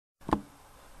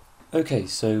Okay,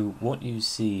 so what you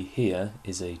see here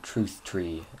is a truth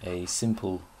tree, a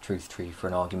simple truth tree for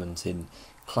an argument in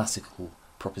classical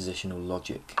propositional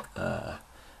logic.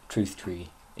 Truth tree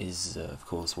is, of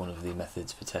course, one of the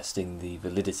methods for testing the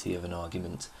validity of an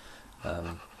argument.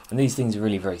 And these things are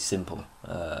really very simple.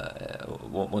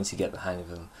 Once you get the hang of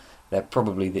them, they're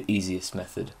probably the easiest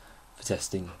method for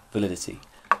testing validity.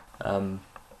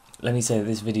 Let me say that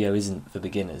this video isn't for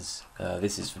beginners.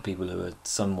 This is for people who are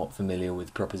somewhat familiar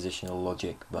with propositional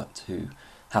logic but who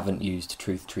haven't used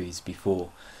truth trees before.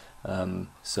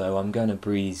 So I'm going to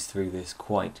breeze through this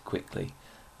quite quickly.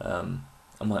 I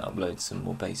might upload some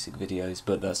more basic videos,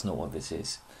 but that's not what this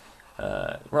is.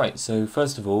 Right, so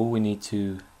first of all we need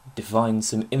to define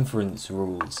some inference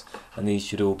rules, and these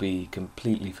should all be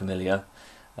completely familiar.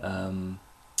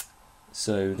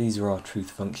 So these are our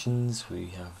truth functions.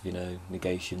 We have,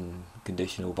 negation,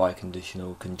 conditional,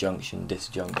 biconditional, conjunction,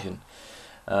 disjunction.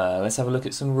 Let's have a look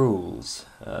at some rules.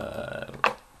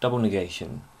 Double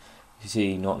negation. You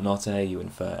see not A, you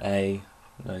infer A.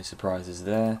 No surprises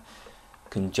there.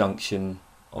 Conjunction,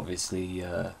 obviously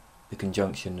the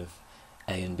conjunction of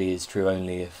A and B is true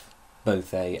only if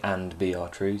both A and B are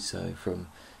true. So from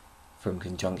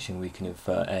conjunction we can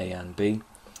infer A and B.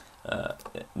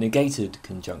 Negated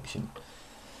conjunction.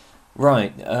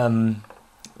 Right,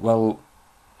 well,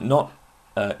 not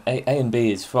A and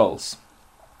B is false,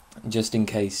 just in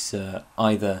case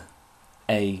either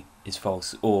A is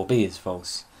false or B is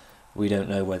false. We don't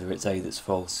know whether it's A that's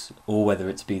false or whether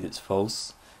it's B that's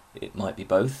false. It might be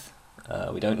both,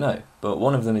 we don't know, but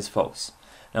one of them is false.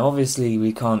 Now obviously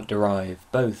we can't derive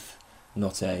both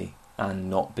not A and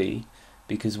not B,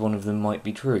 because one of them might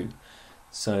be true.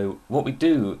 So what we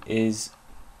do is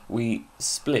we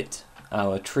split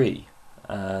our tree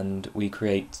and we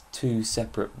create two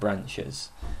separate branches.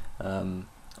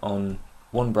 On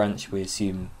one branch we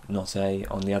assume not A,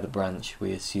 on the other branch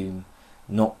we assume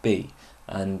not B,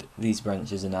 and these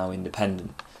branches are now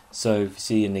independent. So if you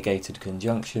see a negated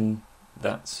conjunction,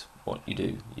 that's what you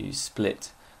do. You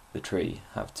split the tree,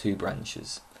 have two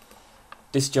branches.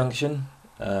 Disjunction,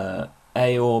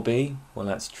 A or B, well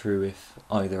that's true if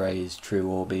either A is true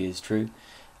or B is true.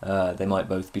 They might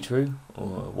both be true,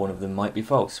 or one of them might be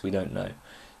false, we don't know.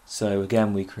 So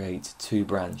again we create two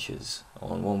branches.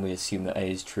 On one we assume that A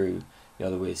is true, the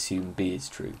other we assume B is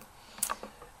true.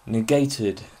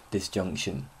 Negated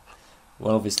disjunction.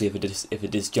 Well obviously if a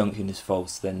disjunction is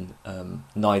false, then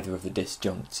neither of the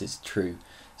disjuncts is true,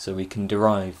 so we can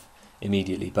derive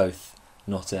immediately both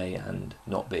not A and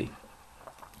not B.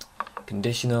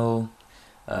 Conditional.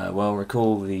 Well,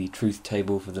 recall the truth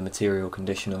table for the material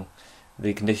conditional.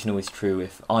 The conditional is true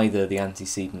if either the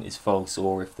antecedent is false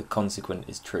or if the consequent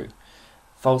is true.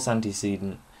 False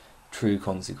antecedent, true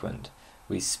consequent.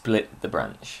 We split the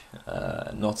branch,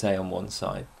 not A on one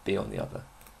side, B on the other.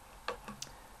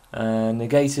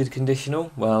 Negated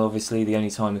conditional. Well, obviously the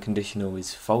only time a conditional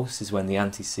is false is when the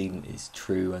antecedent is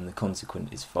true and the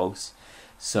consequent is false.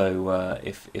 So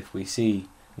if we see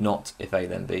not if A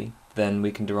then B, then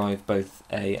we can derive both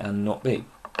A and not B.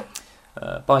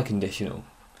 Biconditional.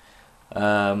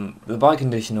 The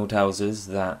biconditional tells us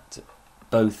that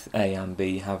both A and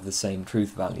B have the same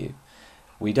truth value.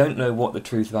 We don't know what the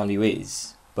truth value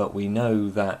is, but we know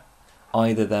that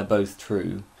either they're both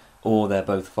true or they're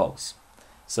both false.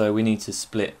 So we need to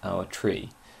split our tree.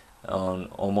 On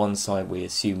one side we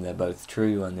assume they're both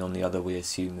true, and on the other we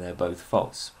assume they're both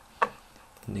false.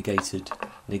 Negated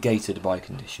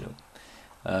biconditional.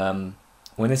 Well,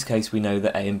 in this case we know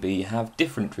that A and B have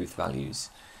different truth values.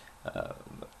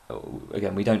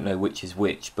 Again, we don't know which is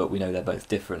which, but we know they're both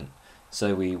different.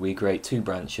 So we create two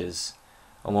branches.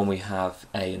 On one we have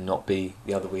A and not B,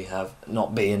 the other we have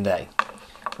not B and A.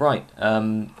 Right,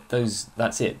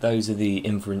 that's it. Those are the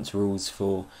inference rules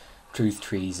for truth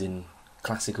trees in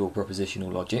classical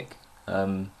propositional logic.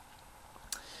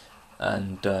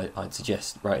 I'd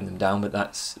suggest writing them down, but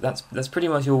that's pretty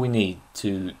much all we need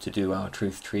to do our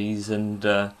truth trees, and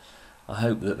I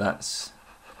hope that that's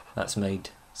made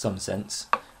some sense.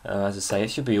 As I say,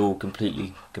 it should be all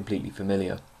completely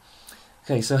familiar.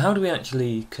 Okay, so how do we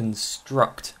actually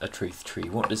construct a truth tree?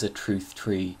 What does a truth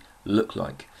tree look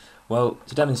like? Well,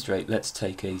 to demonstrate, let's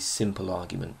take a simple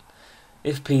argument.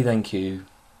 If P then Q,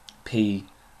 P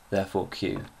therefore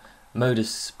Q,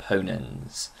 modus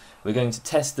ponens. We're going to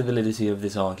test the validity of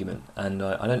this argument, and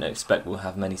I don't expect we'll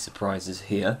have many surprises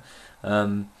here.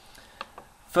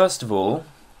 First of all,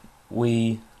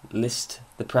 we list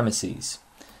the premises.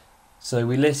 So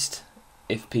we list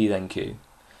if P then Q,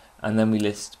 and then we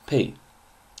list P.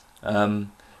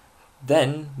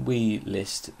 Then we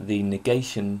list the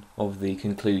negation of the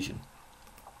conclusion,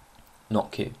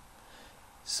 not Q.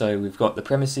 So we've got the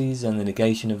premises and the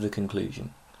negation of the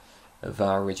conclusion of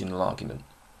our original argument.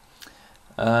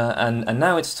 And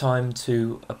now it's time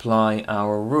to apply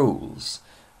our rules.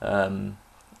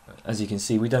 As you can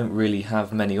see, we don't really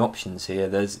have many options here.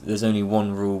 There's only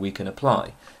one rule we can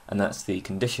apply, and that's the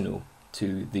conditional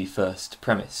to the first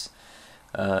premise.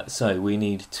 So we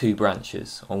need two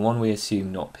branches. On one we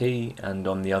assume not P, and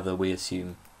on the other we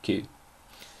assume Q.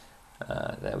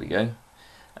 There we go.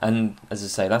 And as I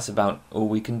say, that's about all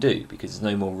we can do because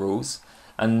there's no more rules.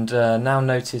 And now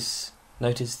notice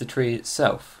the tree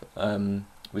itself.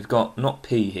 We've got not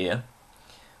P here,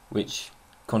 which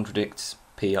contradicts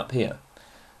P up here.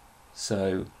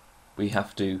 So we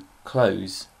have to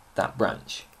close that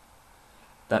branch.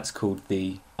 That's called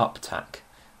the uptack,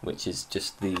 which is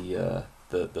just the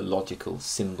logical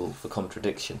symbol for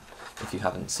contradiction, if you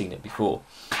haven't seen it before.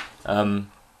 And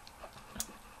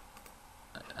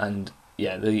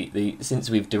yeah, since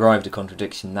we've derived a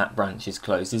contradiction, that branch is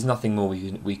closed. There's nothing more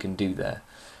we can do there.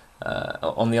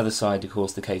 On the other side, of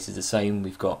course, the case is the same.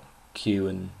 We've got Q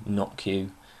and not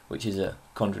Q, which is a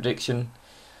contradiction.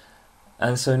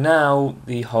 And so now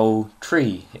the whole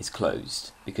tree is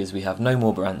closed because we have no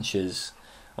more branches.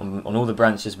 On all the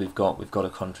branches we've got a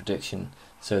contradiction.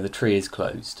 So the tree is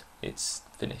closed. It's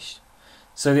finished.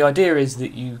 So the idea is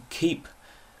that you keep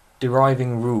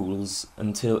deriving rules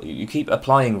until you keep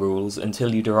applying rules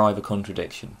until you derive a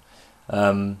contradiction.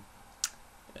 And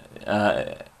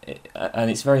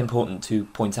it's very important to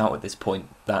point out at this point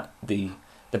that the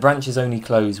branches only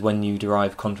close when you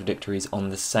derive contradictories on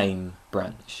the same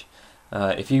branch.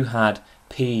 If you had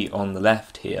P on the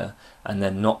left here and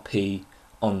then not P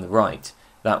on the right,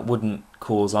 that wouldn't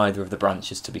cause either of the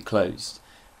branches to be closed.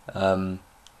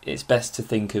 It's best to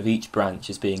think of each branch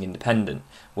as being independent.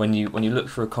 When you look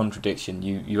for a contradiction,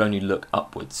 you only look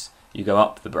upwards. You go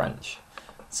up the branch.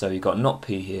 So you've got not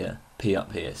P here, P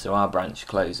up here, so our branch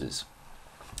closes.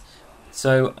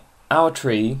 So our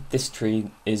tree, this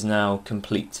tree, is now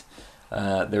complete.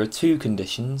 There are two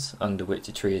conditions under which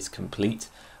a tree is complete.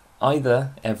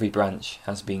 Either every branch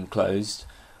has been closed,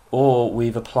 or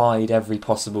we've applied every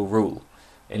possible rule.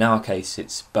 In our case,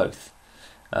 it's both.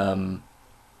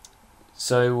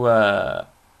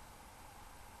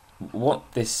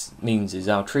 What this means is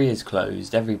our tree is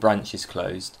closed, every branch is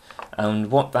closed, and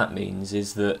what that means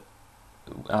is that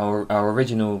our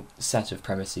original set of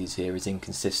premises here is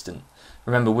inconsistent.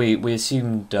 Remember, we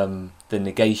assumed the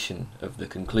negation of the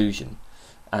conclusion,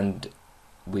 and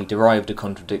we derived a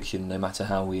contradiction no matter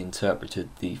how we interpreted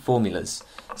the formulas.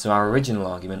 So our original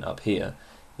argument up here,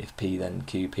 if P then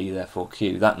Q, P therefore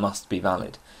Q, that must be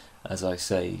valid. As I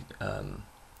say,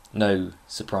 no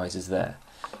surprises there.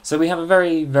 So we have a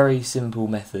very, very simple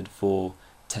method for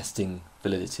testing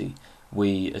validity.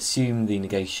 We assume the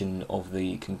negation of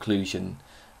the conclusion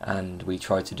and we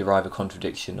try to derive a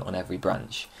contradiction on every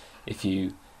branch. If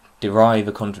you derive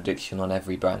a contradiction on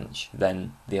every branch,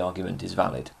 then the argument is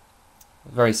valid.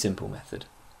 A very simple method.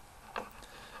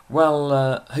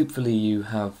 Well, hopefully you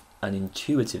have an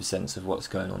intuitive sense of what's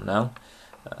going on now,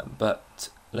 but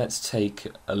let's take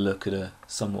a look at a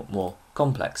somewhat more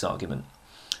complex argument.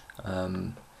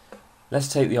 Let's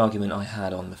take the argument I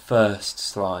had on the first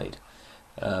slide.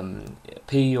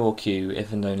 P or Q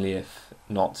if and only if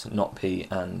not P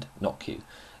and not Q.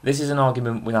 This is an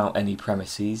argument without any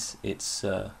premises. It's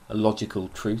a logical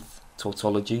truth,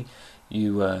 tautology.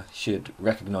 You should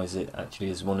recognise it actually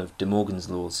as one of De Morgan's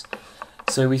laws.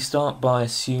 So we start by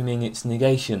assuming its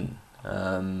negation.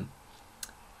 The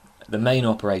main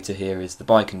operator here is the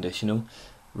biconditional.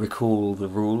 Recall the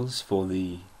rules for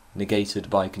the negated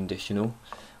biconditional.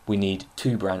 We need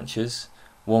two branches,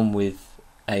 one with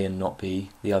A and not B,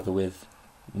 the other with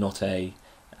not A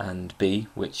and B,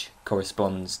 which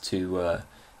corresponds to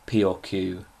P or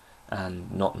Q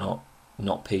and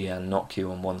not P and not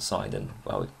Q on one side, and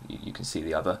well, you can see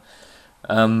the other.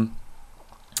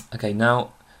 Okay,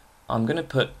 now I'm going to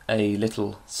put a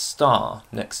little star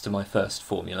next to my first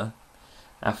formula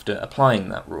after applying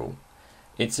that rule.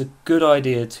 It's a good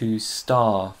idea to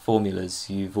star formulas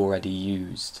you've already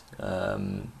used.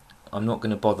 I'm not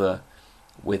going to bother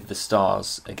with the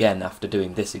stars again after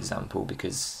doing this example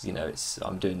because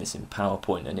I'm doing this in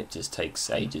PowerPoint and it just takes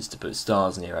ages to put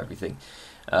stars near everything.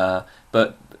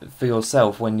 But for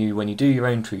yourself, when you do your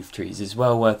own truth trees, it's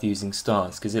well worth using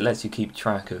stars because it lets you keep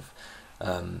track of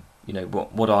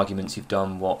what arguments you've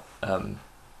done, what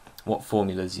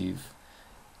formulas you've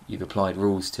applied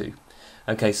rules to.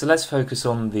 Okay, so let's focus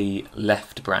on the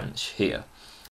left branch here.